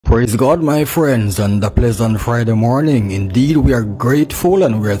Praise God, my friends, and a pleasant Friday morning. Indeed, we are grateful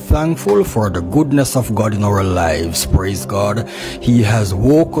and we are thankful for the goodness of God in our lives. Praise God. He has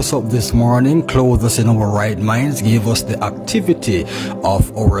woke us up this morning, clothed us in our right minds, gave us the activity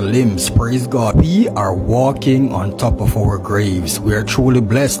of our limbs. Praise God. We are walking on top of our graves. We are truly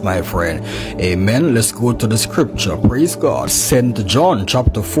blessed, my friend. Amen. Let's go to the scripture. Praise God. St. John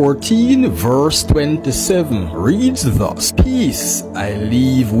chapter 14 verse 27 reads thus: Peace I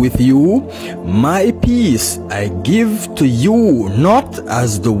leave with you, my peace I give to you, not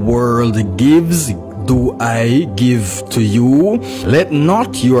as the world gives do I give to you. Let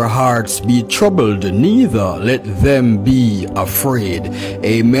not your hearts be troubled, neither let them be afraid.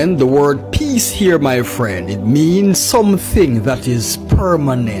 Amen. The word peace here, my friend, it means something that is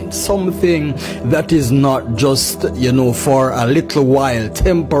permanent, something that is not just, for a little while,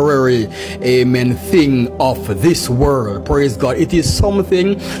 temporary, amen, thing of this world. Praise God. It is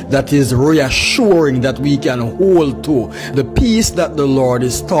something that is reassuring that we can hold to. The peace that the Lord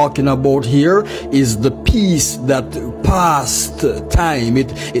is talking about here is the peace that past time.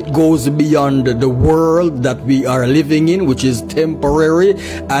 It goes beyond the world that we are living in, which is temporary,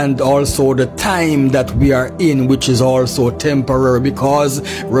 and also the time that we are in, which is also temporary, because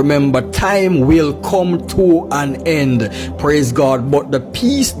remember, time will come to an end. Praise God. But the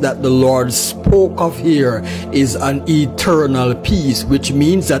peace that the Lord spoke of here is an eternal peace, which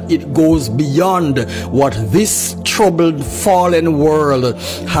means that it goes beyond what this troubled, fallen world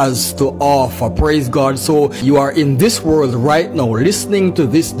has to offer. Praise God. So you are in this world right now listening to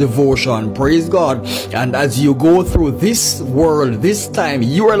this devotion. Praise God. And as you go through this world, this time,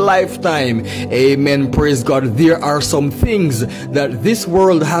 your lifetime, amen, praise God, there are some things that this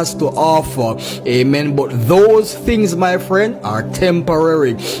world has to offer. Amen. But those things, my friend, are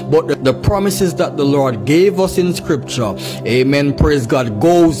temporary. But the promises that the Lord gave us in scripture, amen, praise God,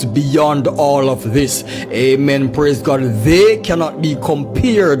 goes beyond all of this. Amen, praise God. They cannot be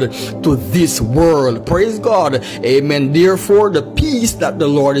compared to this world. Praise God. Amen. Therefore, the peace that the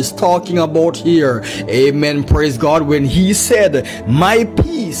Lord is talking about here, amen, praise God, when he said, my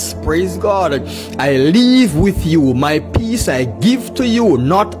peace, praise God, I leave with you, my peace I give to you,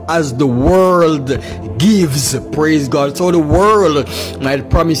 not as the world gives. Praise God. So the world might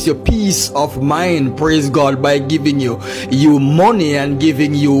promise you peace of mind, praise God, by giving you money and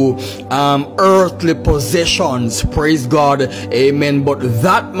giving you earthly possessions, praise God, amen. But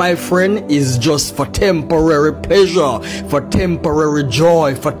that, my friend, is just for temporary pleasure, for temporary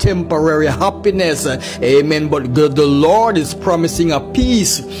joy, for temporary happiness, amen. But the Lord is promising a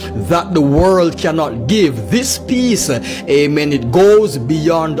peace that the world cannot give. This peace, amen, it goes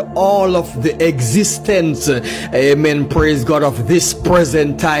beyond all of the existence, amen, praise God, of this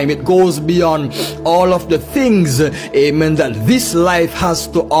present time. It goes beyond all of the things, amen, that this life has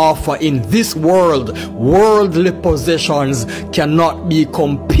to offer in this world. Worldly possessions cannot be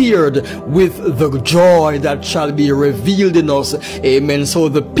compared with the joy that shall be revealed in us. Amen. So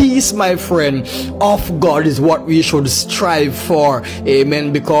the peace, my friend, of God is what we should strive for.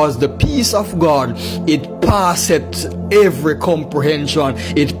 Amen. Because the peace of God, it passeth every comprehension.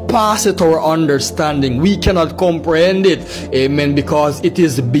 It passeth our understanding. We cannot comprehend it. Amen. Because it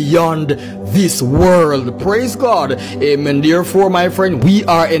is beyond this world. Praise God. Amen. Therefore, my friend, we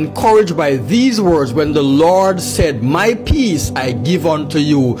are encouraged by these words when the Lord said, my peace I give unto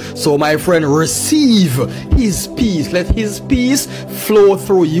you. So, my friend, receive his peace. Let his peace flow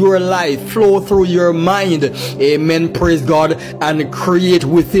through your life, flow through your mind. Amen. Praise God. And create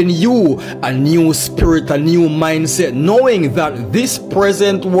within you a new spirit, a new mindset, knowing that this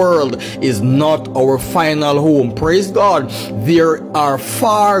present world is not our final home. Praise God. There are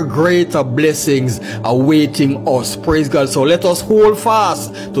far greater blessings awaiting us. Praise God. So let us hold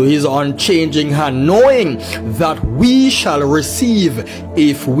fast to his unchanging hand, knowing that we shall receive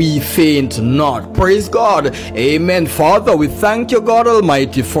if we faint not. Praise God. Amen. Father, we thank you, God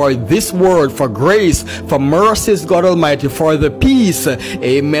Almighty, for this word, for grace, for mercies, God Almighty, for the peace,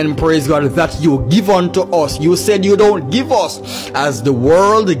 amen, praise God, that you give unto us. You said you don't give us as the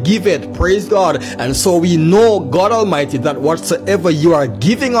world giveth. Praise God. And so we know, God Almighty, that whatsoever you are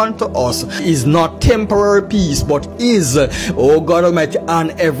giving unto us is not temporary peace, but is, oh God Almighty,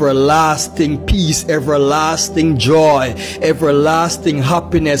 an everlasting peace, everlasting joy, everlasting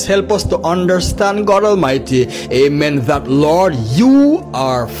happiness. Help us to understand, God Almighty, amen, that Lord, you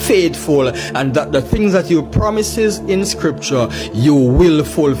are faithful, and that the things that you promises in scripture you will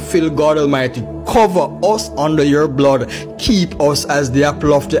fulfill, God Almighty. Cover us under your blood. Keep us as the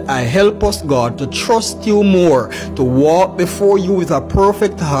apple of the eye. Help us, God, to trust you more, to walk before you with a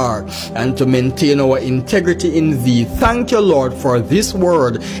perfect heart, and to maintain our integrity in thee. Thank you, Lord, for this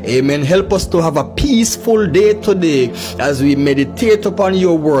word. Amen. Help us to have a peaceful day today as we meditate upon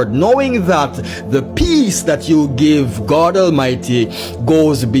your word, knowing that the peace that you give, God Almighty,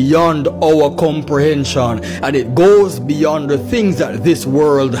 goes beyond our comprehension, and it goes beyond the things that this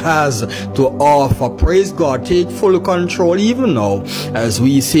world has to offer. Praise God. Take full control even now as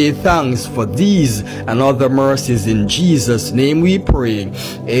we say thanks for these and other mercies. In Jesus' name we pray.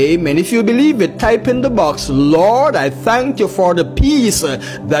 Amen. If you believe it, type in the box, Lord, I thank you for the peace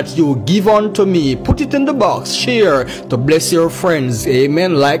that you give unto me. Put it in the box. Share to bless your friends.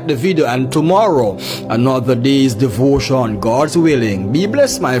 Amen. Like the video, and tomorrow another day's devotion, God's willing. Be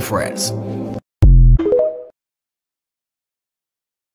blessed, my friends.